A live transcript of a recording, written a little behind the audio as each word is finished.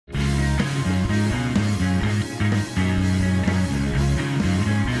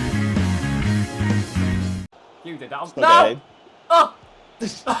You did that. Okay. No! Oh!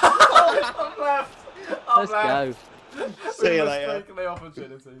 I've left. Let's go. See you later. Taking the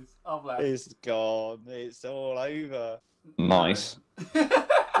opportunities. I've left. It's gone. It's all over. Nice. Yeah,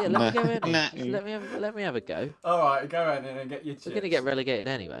 let me go in. Nah. Just let me have a go. Alright, go in and get your chips. We're gonna get relegated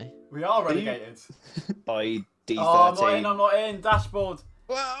anyway. We are relegated. By D13. Oh, I'm not in. Dashboard.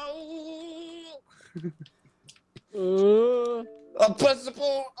 I'm press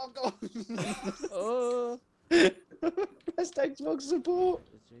support. Oh god. Press Xbox support.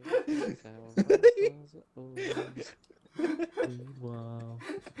 Wow.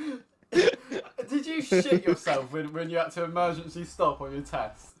 Did you shit yourself when you had to emergency stop on your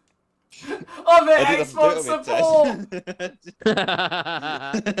test? I'm at Xbox support!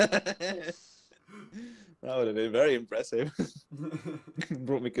 That would have been very impressive.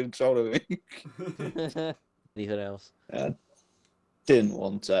 Brought me control of me. Anything else? Didn't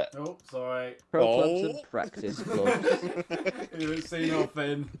want it. Oh, sorry. Pro clubs and practice clubs. You haven't seen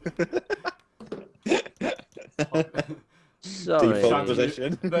nothing. Sorry. Default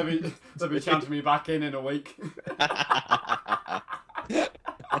position. They'll be chanting me back in a week.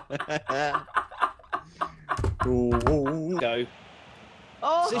 Go.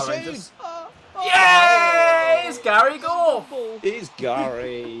 Oh, Yay! It's Gary Gore! It's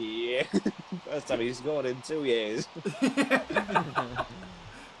Gary. First time he's scored in 2 years.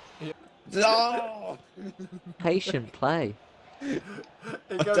 Oh! Patient play. It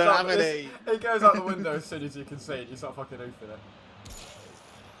I goes, don't out have any. it goes out the window as soon as you can see it. You start fucking oofing it.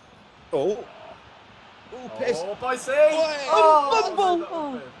 Oh. Oh, piss. Oh, by C!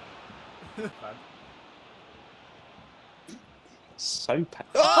 Oh. So bad.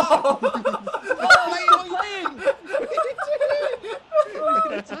 Oh,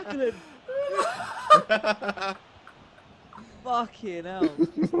 Oh! tackle him. Fucking hell.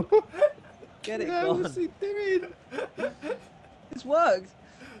 Get it gone. What's he doing? It's worked.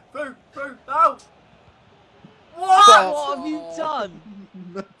 Boo! Boo! No! What? What have you done?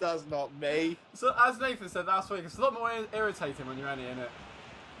 That's not me. So, as Nathan said last week, it's a lot more irritating when you're only in it.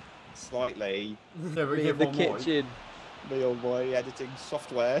 Slightly. Yeah, we Me give in the one more. kitchen. Me on my editing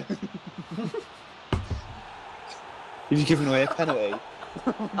software. Have you given away a penalty?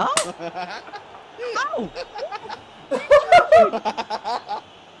 Oh! Ow! What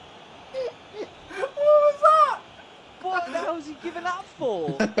was that? What the hell is he giving that for?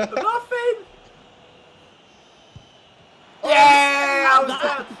 Nothing! Yeah! I was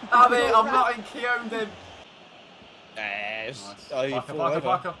dead! I'm in, I'm not in Keowned him. Yes. Nice. Oh, you Parker, fall Parker, over.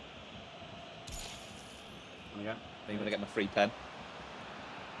 Parker. And again. I'm gonna get my free pen.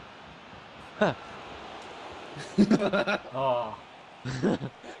 Oh.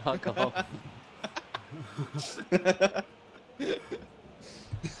 Fuck off.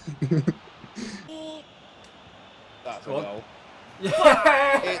 That's a Go on. goal.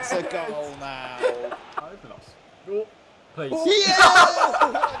 Yeah! It's a goal now. Open us. Oh, please. Yeah!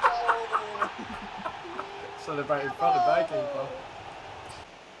 Celebrate in front of their keeper.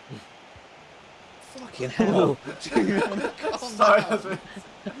 Fucking hell. Sorry, that's me.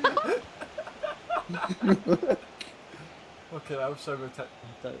 Okay, that was so rotate.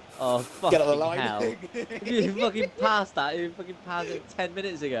 Oh, fucking Get on the line. hell. You fucking passed that. You fucking passed it 10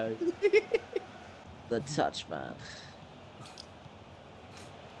 minutes ago. The touch, man.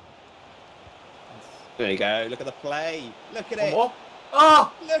 There you go. Look at the play. Look at it. What?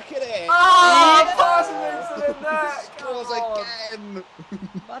 Oh! Look at it. Oh! Passing into the net! Scores Come on. again.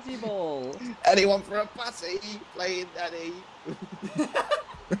 Batty ball. Anyone for a patty? Playing Eddie.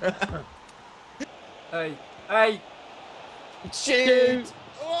 Hey, hey! Shoot.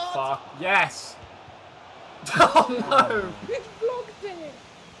 What? Fuck, yes! Oh no! He blocked it.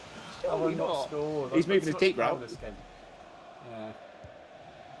 I will Surely not not. score. He's moving his deep route. route. Yeah.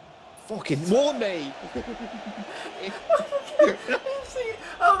 Fucking warn me. See,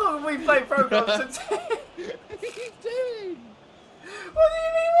 how long have we played programs since? What are you doing? What do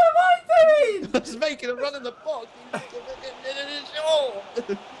you mean? What am I doing? I was making a run in the box.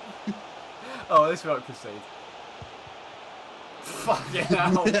 Sure. Oh, this won't concede. Fucking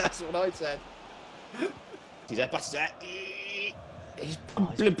hell. That's what I said. He's a bastard. He's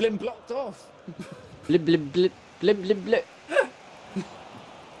blim blim blocked off. Blim blim blim blim blim blim.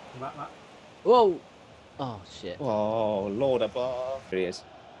 Matt. Whoa. Oh shit. Oh, Lord above. Here he is.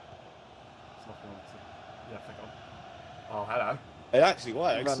 Yeah, pick on. Oh, hello. It actually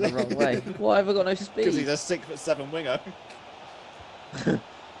works. Run the wrong way. Why have I got no Because he's speed? a 6'7" winger.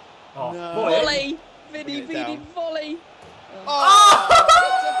 Oh, No. boy. Volley! Get Vinny it Vinny down. volley! Oh!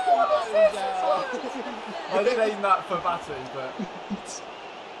 I did aim that for battery, but...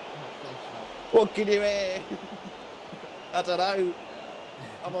 What can you hear? I don't know.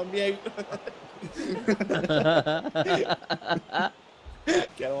 I'm on mute.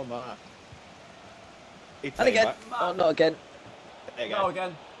 Get on that. And again. Oh, not again. There you No, go.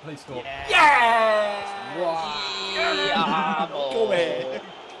 again. Please score. Yeah. Yeah! Wow. Come here.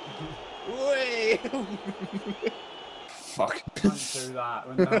 Whee. Fuck. Don't do that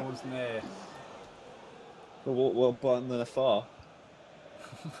when no one's near. Well, button than afar.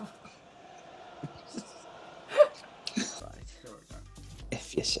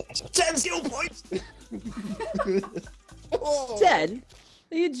 If you say so. 10 skill points! Oh. 10?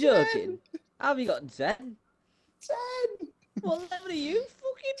 Are you joking? How have you got 10? 10! What level are you?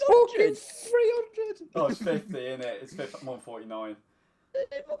 Fucking Fucking 100! 300! Oh, it's 50, isn't it? It's 50, 149.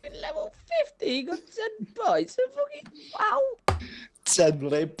 Fucking level 50, you got 10 points. Fucking wow! 10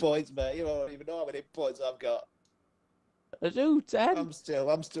 bloody points, mate. You don't even know how many points I've got. I do, 10. I'm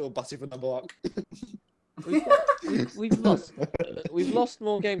still batting for the block. We've lost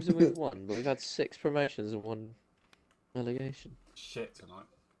more games than we've won, but we've had 6 promotions and 1 relegation. Shit tonight.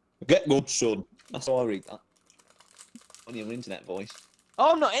 Get good, son. That's how I read that. On your internet voice.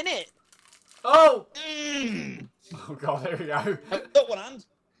 Oh, I'm not in it! Oh! Oh god, here we go. Got one hand.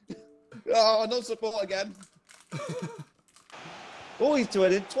 Oh, no support again. Oh, he's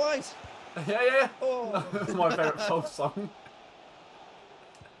doing it twice. Yeah. Oh, That's my favourite folk song.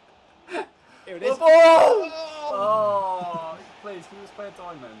 here it is. Oh! Oh. Oh! Please, can you just play a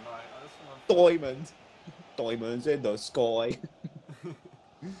diamond? Right, I just want Diamond. Diamonds in the sky.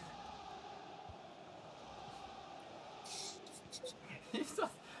 He's done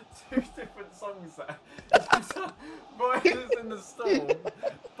 2 different songs there. He's done Voices in the Storm,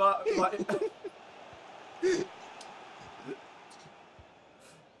 but like...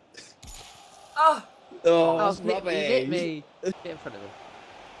 Ah! Oh, Oh, that's he hit rubbish. me. Get in front of him.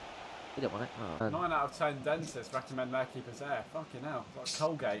 You don't want it. Oh, man. 9 out of 10 dentists recommend their keepers there. Fucking hell, it's like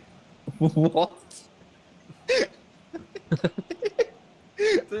Colgate. What?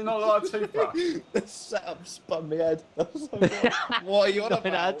 Do you not like a toothbrush? The setup spun my head. I was like, what are you on 9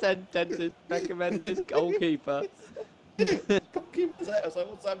 about? out of 10 dentists recommend this goalkeeper. Fucking was that? I was like,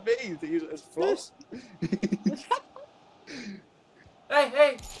 what's that mean? To use it as floss?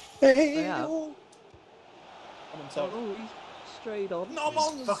 Hey! Hey, Yeah. oh. I'm on top. Oh, he's straight on. No, I'm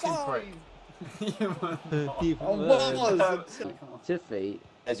on the Fucking side. prick. You were not. You I were. was. Come on. To feet.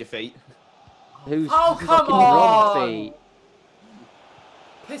 There's your feet. Who's Oh, come fucking on! wrong feet?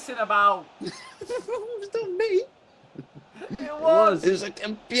 Pissing about. It's not me. It was. It was a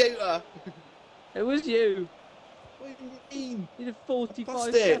computer. It was you. What do you mean? You did a 45 Bust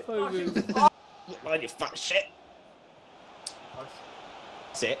it. step over him. Look like you fat shit.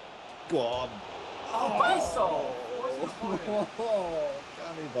 That's it. Go on. Oh, piss off! What's the point?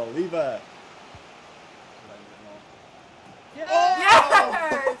 Can't even believe it. Yes!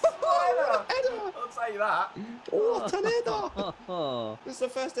 I'll take that. Oh, what an header! Oh, This is the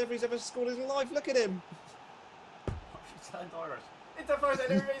first ever he's ever scored in his life. Look at him. Turned Irish. It's the first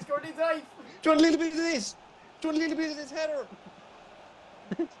time he's scored his life. Do you want a little bit of this? Do you want a little bit of this header?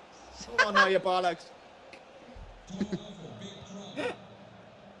 Oh no, you bollocks.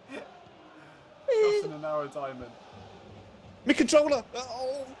 Crossing a narrow diamond. My controller.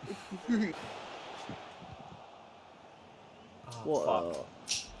 Oh. Oh, what? fuck.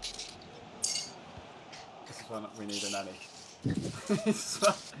 This is when we need an Annie. He's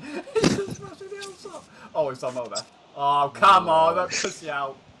smashing the outside. Oh, he's done well there. Oh, come on, don't push you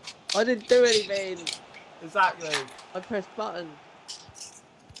out. I didn't do anything. Exactly. I pressed button.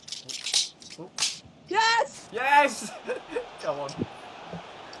 Oh. Yes! Yes! Come on.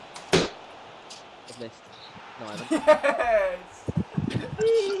 I've missed. No, I haven't. Yes!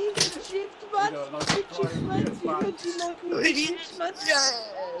 Shift man! You know, nice surprise.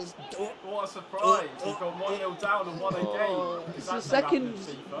 Yes. What a surprise. We've gone 1-0 down and won a game. It's That's the not happening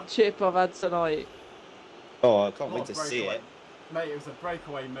second in FIFA. chip I've had tonight. Oh, I can't Not wait a to see breakaway. it. Mate, it was a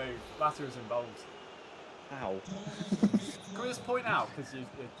breakaway move. Batter was involved. Ow. Can we just point out, because your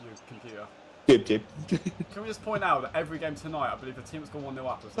computer, Jib. can we just point out that every game tonight, I believe the team that's gone 1-0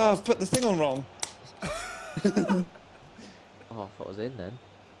 up was Oh, I've put the thing on wrong. Oh, I thought I was in then.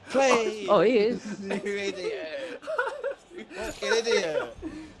 Play! Oh, he is. You idiot! You fucking idiot!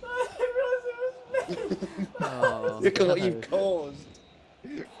 Oh, Look at what no. you've caused!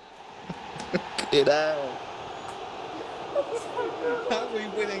 Get out! How are we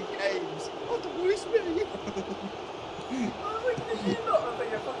winning games? What the worst me?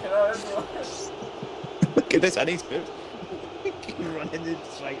 Look at this, and he's good. Keep running in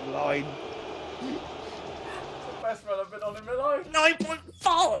straight line. It's the best run I've been on in my life.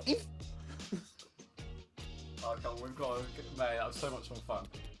 9.5! Oh, come on, we've got to that was so much more fun.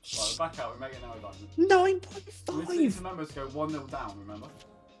 Right, we're back out. We make it now. 9.5. We need to remember to go 1-0 down. Remember?